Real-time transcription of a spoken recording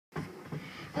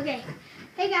Okay,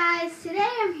 hey guys, today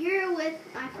I'm here with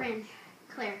my friend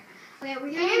Claire. Okay,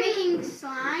 we're gonna be making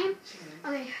slime.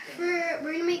 Okay, we're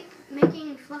gonna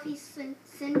making fluffy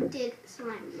scented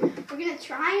slime. We're gonna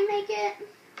try and make it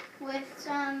with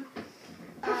some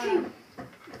perfume.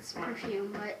 It's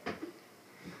perfume, but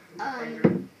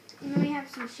and then we have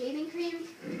some shaving cream.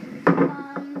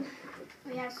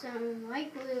 We have some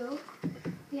white glue.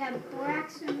 We have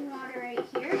borax and water right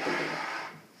here.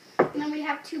 And then we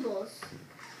have 2 bowls.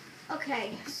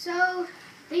 Okay, so I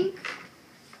think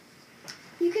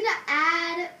you could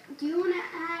add, do you want to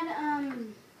add,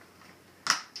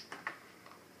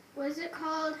 what is it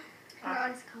called? I forgot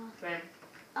what it's called.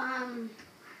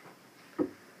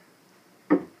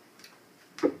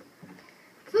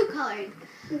 Food coloring.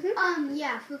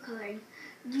 Yeah, food coloring.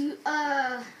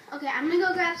 Okay, I'm going to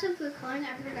go grab some food coloring.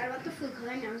 I forgot about the food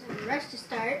coloring. I was in a rush to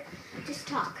start. Just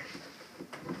talk.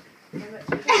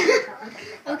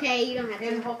 Okay, you don't have to.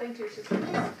 And the whole thing too.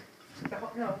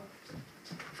 No.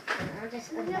 I'll just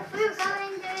food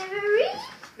coloring delivery.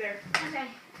 There. Okay.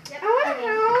 Yep. I want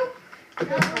to help.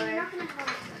 No, you're not going to help.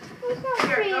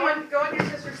 Here, go on your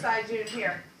sister's side, June.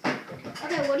 Here.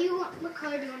 Okay, what do you want? What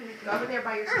color do you want to make? Go over there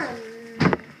by your sister.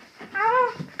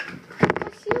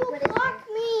 She will block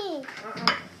me.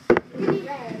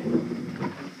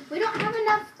 We don't have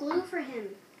enough glue for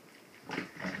him.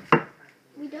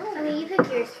 We don't. Okay, you pick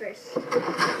yours first. And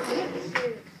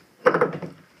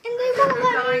they You're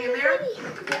coloring in there?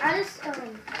 Yeah, I just okay,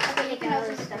 you can all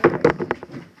open this stuff.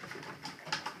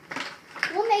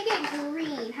 We'll make it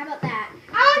green. How about that?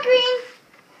 I want green.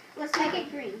 Let's make it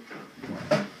green.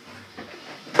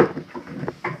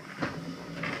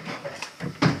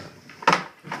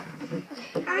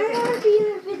 I want to be in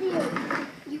the video.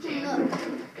 You can look.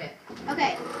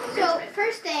 Okay, so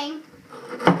first thing,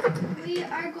 we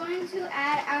are going to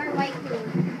add our white glue.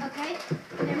 Okay?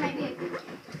 There might be a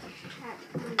cap.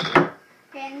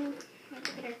 Then we have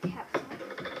to get our caps on.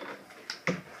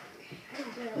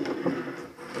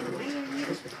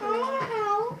 I want to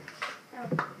help. Oh,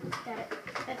 got it.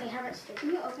 Okay, how much do Can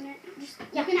you open it?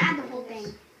 You can add the whole thing.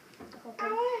 The whole I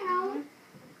thing. want to help.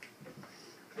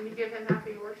 Can you give him half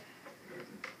of yours?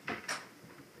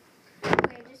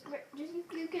 Okay, just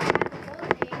you can add the whole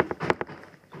thing.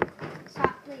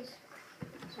 Stop, please.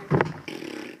 Sorry.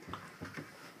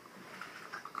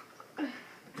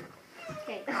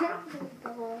 Okay. The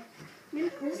whole.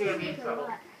 This is You're gonna be in like a trouble.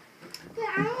 lot. But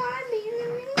I want to be in the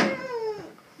video.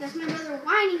 That's my brother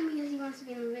whining because he wants to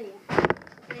be in the video.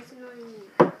 And it's annoying me.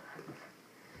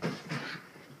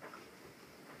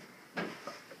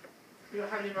 You don't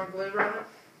have any more glue around it?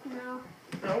 No.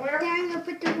 Nowhere? Then I'm going to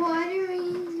put the water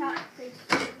in. Stop, please.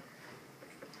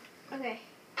 Okay.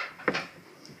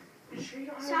 You sure you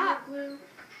don't have Stop. any more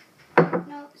glue?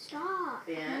 No, stop.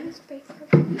 Ben?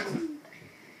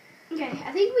 Okay,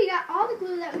 I think we got all the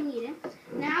glue that we needed.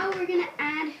 Now we're going to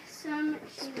add some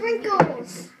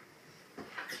Sprinkles.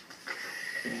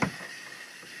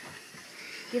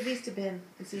 Give these to Ben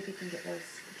and see if he can get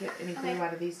any glue Okay.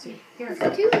 out of these two. Here. It's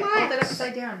too Hold much. it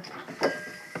upside down.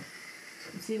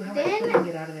 And see how much Then- glue you can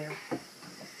get out of there.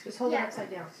 Just hold it Yeah. upside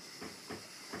down.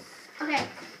 Okay,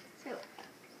 so.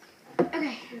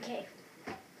 Okay. Okay.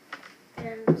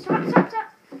 Stop.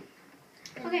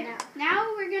 Okay,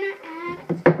 now we're going to add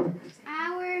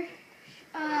our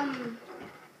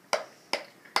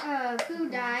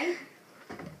food dye.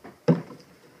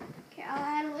 Okay, I'll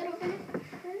add a little bit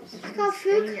first. It's called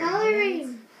food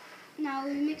coloring. No,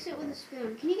 we mix it with a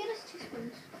spoon. Can you get us 2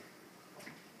 spoons?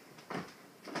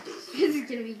 This is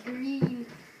gonna be green.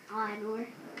 I'll add more.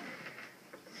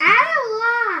 Add a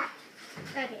lot.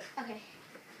 Okay,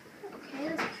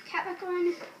 let's cap back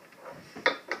on.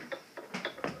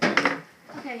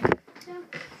 Okay, so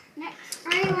next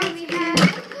we have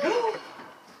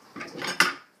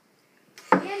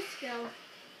hand skill.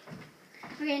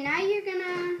 Okay, now you're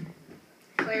gonna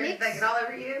Claire, Mix. did I get all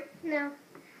over you? No.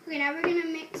 Okay, now we're gonna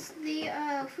mix the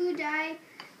food dye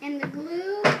and the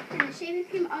glue and the shaving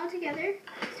cream all together.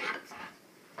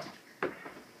 Stop.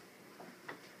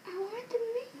 I want to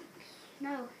mix.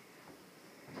 No.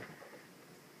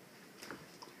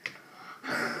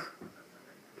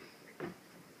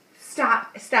 Stop.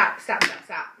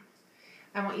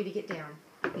 I want you to get down.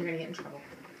 You're going to get in trouble.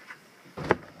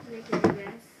 Make it a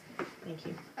mess. Thank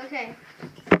you. Okay.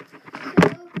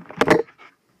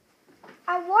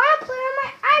 I want to play on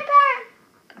my iPad.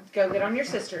 Go get on your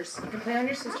sister's. You can play on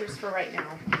your sister's for right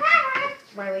now.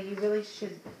 Riley, you really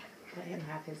should let him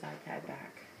have his iPad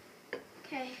back.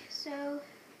 Okay, so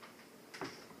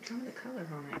Show me the color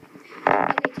on it.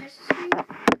 okay, touch the screen. I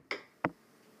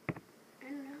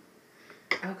don't know.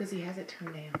 Oh, because he has it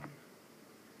turned down.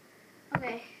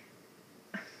 Okay.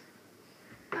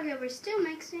 Okay, we're still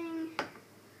mixing.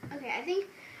 Okay, I think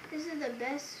this is the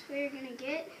best we're gonna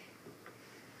get.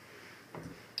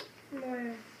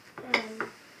 More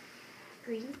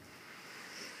green.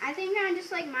 I think I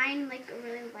just like mine like a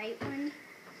really light one.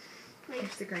 Like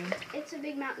Here's the green. it's a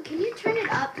big mountain. Can you turn it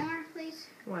up more, please?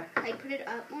 What? Like put it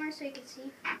up more so you can see.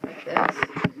 Like this?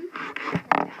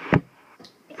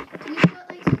 Can you put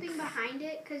like something behind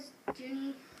it? Cause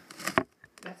Junie.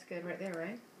 That's good right there,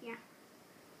 right?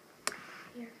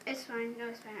 It's fine. No,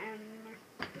 it's fine. I don't need more.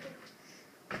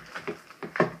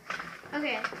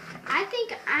 Okay, I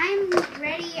think I'm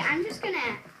ready. I'm just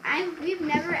gonna. We've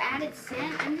never added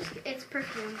scent. It's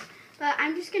perfume, but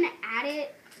I'm just gonna add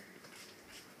it.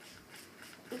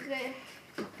 A good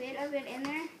bit of it in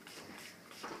there.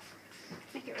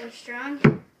 Make it really strong.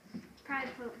 Probably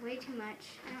put way too much.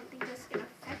 I don't think that's gonna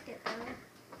affect it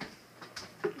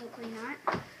though. Hopefully not.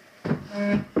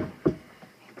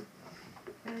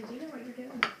 Do you know what you're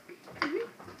doing?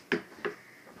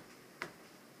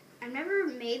 I've never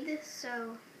made this,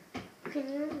 so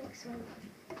Can you mix one?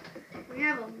 we're gonna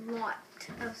have a lot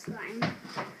of slime.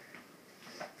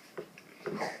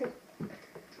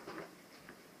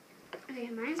 Okay,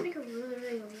 mine's like a really,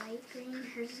 really light green.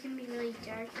 Hers is gonna be really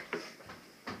dark.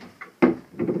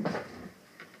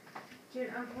 June,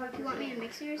 unplug. Do you want me to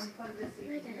mix yours? Unplug this so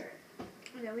you can hear it.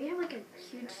 Okay, we have like a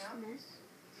huge mess.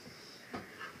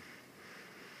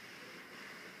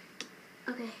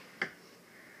 Okay.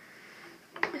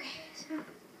 Okay, so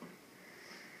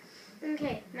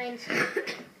Okay, mine's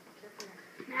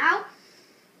now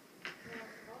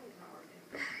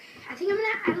I think I'm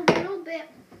gonna add a little bit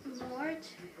more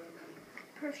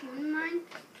perfume in mine.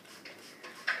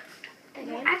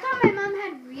 okay. I thought my mom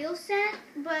had real scent,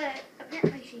 but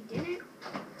apparently she didn't.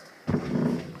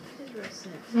 This is real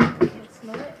scent. You can't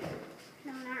smell it?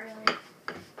 No, not really.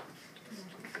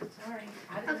 Sorry.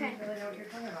 I didn't Okay. really know what you're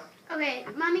talking about. Okay,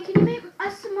 Mommy, can you make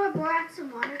us some more borax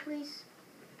and water, please?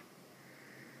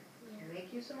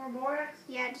 Make you some more borax?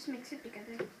 Yeah, just mix it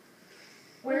together.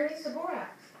 Where is the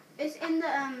borax? It's in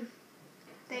the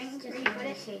thing where you put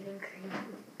it. shaving cream.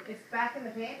 It's back in the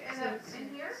pan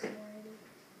in here?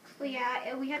 Well,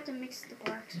 yeah, we have to mix the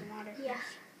borax and water. Yeah.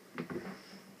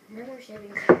 Another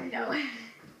shaving cream. No.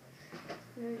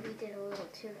 We did a little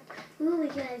too much. Ooh, we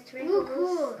can sprinkle. Ooh,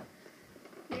 cool.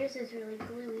 Yours is really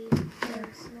gluey.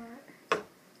 It's not.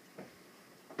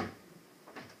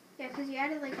 Yeah, because you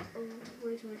added like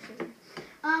way too much sugar.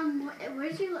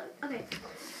 Where'd you look? Okay,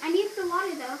 I need the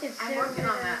water though. I'm working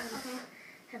on that. Okay.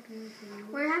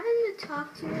 We're having to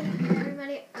talk to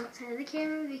everybody outside of the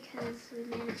camera because we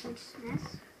made a huge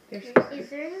mess. Is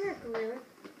there any more glue?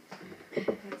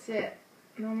 That's it.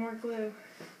 No more glue.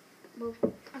 Well,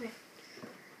 okay.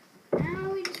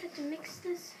 Now we just have to mix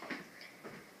this.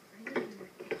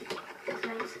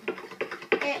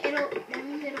 That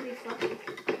means it'll be fluffy.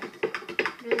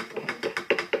 Really fluffy.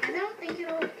 I don't think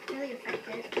it'll really affect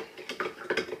it.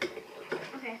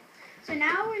 Okay. So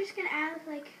now we're just gonna add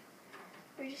like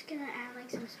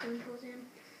some spoonfuls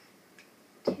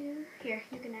in. Here,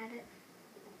 you can add it.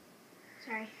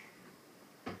 Sorry.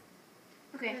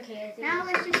 Okay. Okay, I think Now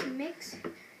let's just mix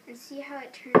and see how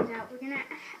it turns out. We're gonna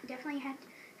definitely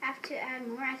have to add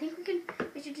more. I think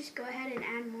we should just go ahead and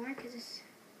add more because it's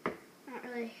not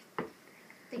really.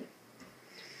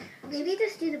 maybe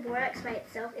just do the borax by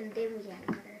itself and then we add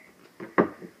water.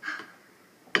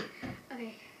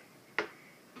 Okay.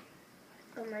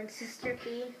 Oh, mine's Sister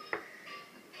P.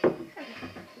 Okay.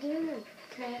 Can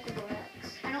I have the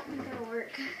borax? I don't think that'll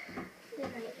work. It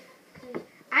might.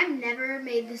 I've never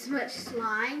made this much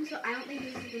slime, so I don't think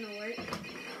this is gonna work.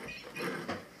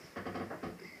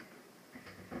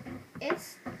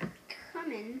 It's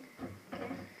coming. Okay,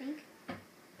 I think.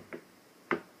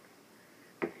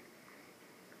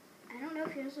 I don't know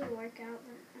if yours will work out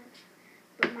that much,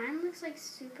 but mine looks like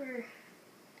super.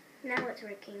 Now it's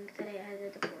working because I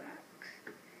added the borax.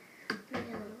 Maybe a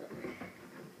little bit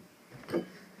more.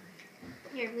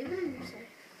 Here, leave it on your side.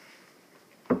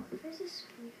 Where's this?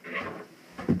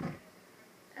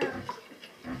 Oh.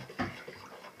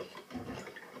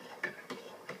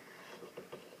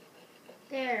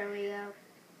 There we go.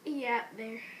 Yeah,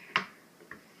 there.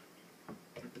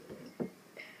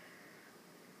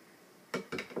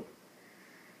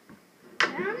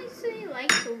 I honestly like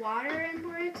the water in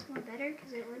more. It's more better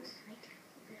because it looks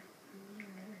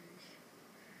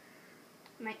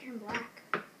might turn black.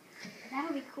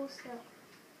 That'll be cool still.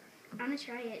 I'm gonna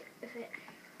try it if it.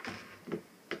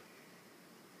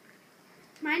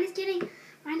 Mine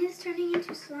is turning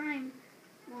into slime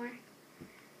more.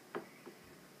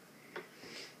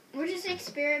 We're just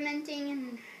experimenting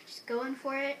and just going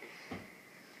for it.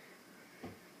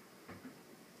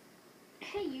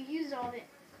 Hey, you used all of it.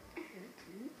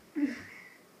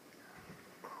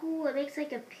 Cool, it makes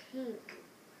like a pink.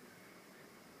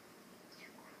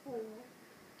 Cool.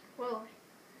 Whoa.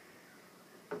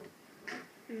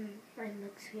 Mine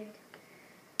looks weird.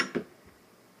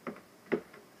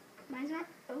 Mine's not.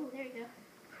 Oh, there you go.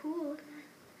 Cool.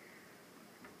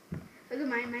 Look at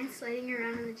mine. Mine's sliding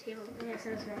around on the table. Yeah,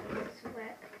 so it's not. It's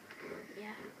wet.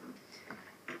 Yeah.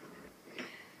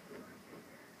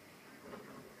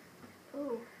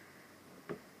 Oh.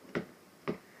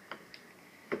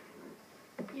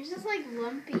 Yours is like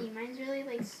lumpy. Mine's really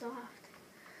like soft.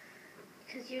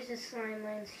 Because yours is slime,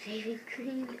 mine's shaving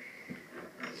cream.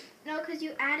 No, because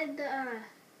you added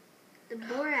the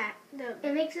borax.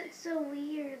 It makes it so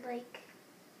weird, like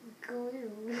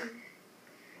glue.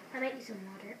 I might need some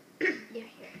water. Yeah,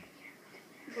 here.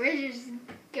 We're just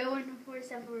going for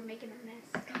stuff. We're making a mess.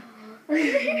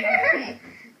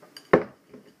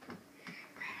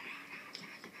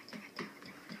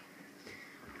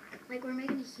 Like we're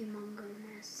making a humongo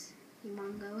mess.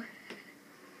 Humongo.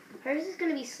 Hers is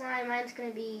gonna be slime. Mine's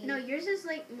gonna be. No, yours is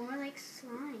like more like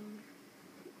slime.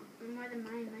 More than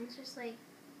mine. Mine's just like.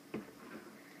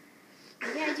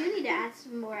 Yeah, I do need to add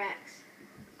some borax.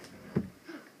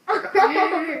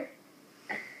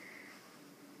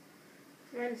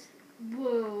 Mine's.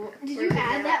 Whoa. Did Where's you it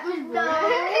add at? that much No.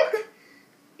 borax?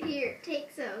 Here, take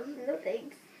some. No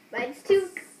thanks. Mine's too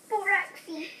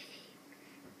boraxy.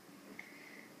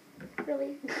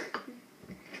 Really?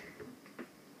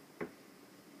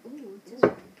 Ooh, just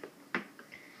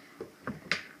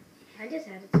I just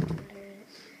added some water in it.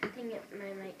 I think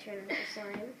mine might turn into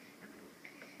slime.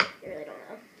 I really don't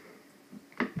know.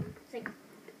 It's like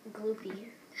gloopy.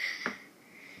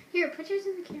 Here, put yours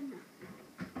in the camera.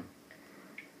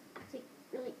 It's like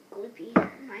really gloopy.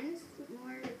 Mine's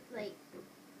more like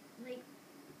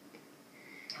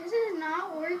this is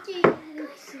not working.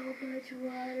 It's so much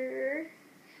water.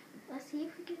 Let's see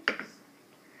if we can just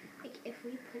like if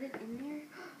we put it in there, it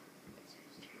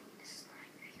starts turning into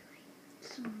slime. If you like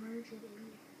submerge it in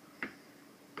there.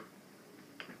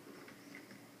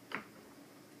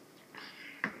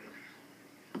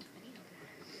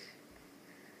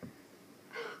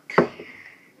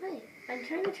 Right. I'm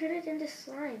trying to turn it into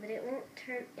slime, but it won't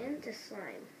turn into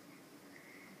slime.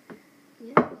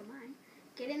 Neither will mine.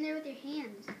 Get in there with your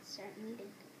hands and start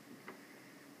kneading.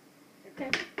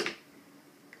 Okay.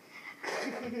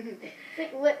 It's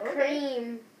like whipped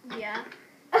cream. Yeah.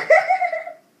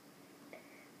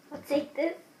 I'll take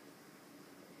this.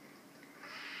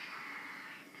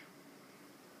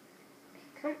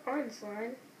 Come on,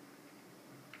 slime.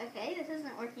 Okay, this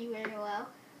isn't working very well.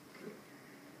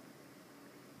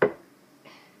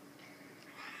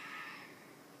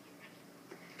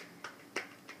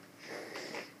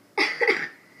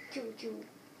 Choo-choo.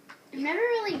 I've never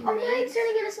really Oh, made. mine's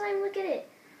turning into slime. Look at it.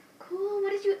 Cool.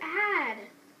 What did you add?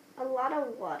 A lot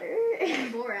of water.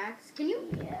 Borax. Can you?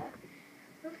 Yeah.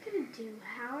 What are we gonna do?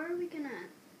 How are we gonna?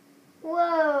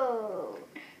 Whoa.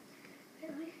 How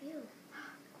do I feel?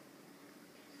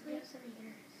 We have some of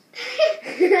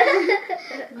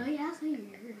Well, yeah, some of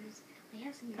yours.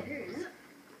 Yeah, some of yours.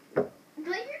 But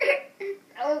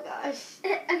Oh gosh.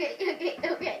 okay.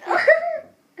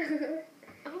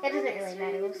 It doesn't really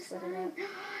matter. We'll just split it up.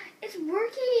 It's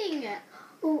working.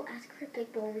 Ooh, ask for a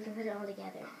big bowl. We can put it all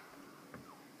together.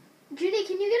 Judy,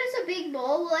 can you get us a big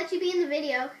bowl? We'll let you be in the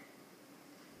video.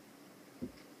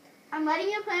 I'm letting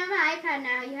you play on my iPad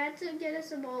now. You had to get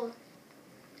us a bowl.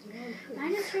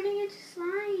 Mine is turning into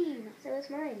slime. So is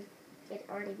mine. It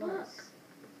already was. Look.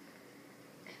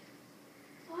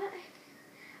 What?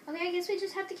 Okay, I guess we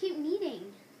just have to keep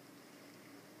kneading.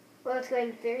 Well, it's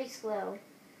going very slow.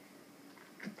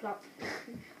 Plop.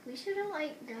 We should have,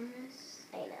 like, done this.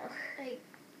 I know. Like,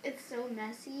 it's so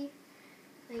messy.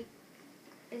 Like,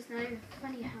 it's not even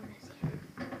funny how messy it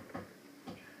is.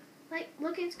 Like,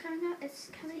 look, it's coming out. It's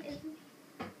coming in.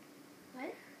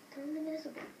 What? Turn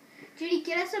invisible. Judy,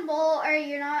 get us a bowl or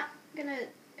you're not gonna.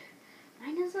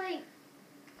 Mine is, like,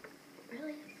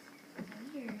 really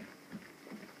weird.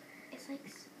 It's like.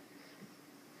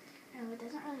 No, it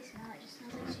doesn't really smell. It just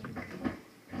smells like shaving cream.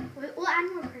 We'll add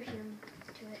more perfume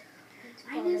to it.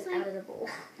 Mine is like out of the bowl.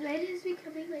 mine is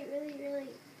becoming like really, really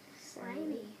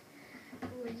slimy.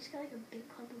 Ooh, I just got like a big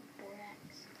clump of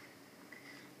borax.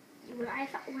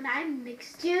 When I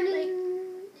mixed Judy,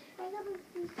 like,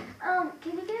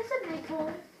 can you get us a big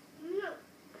bowl? no.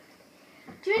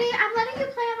 Judy, I'm letting you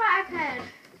play on my iPad.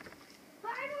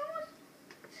 But I'm almost.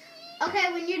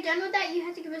 Okay, when you're done with that, you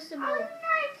have to give us the bowl. I'm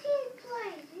 19th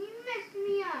place. You messed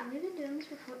me up. We've been doing this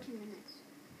for 14 minutes.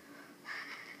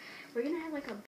 We're gonna have like a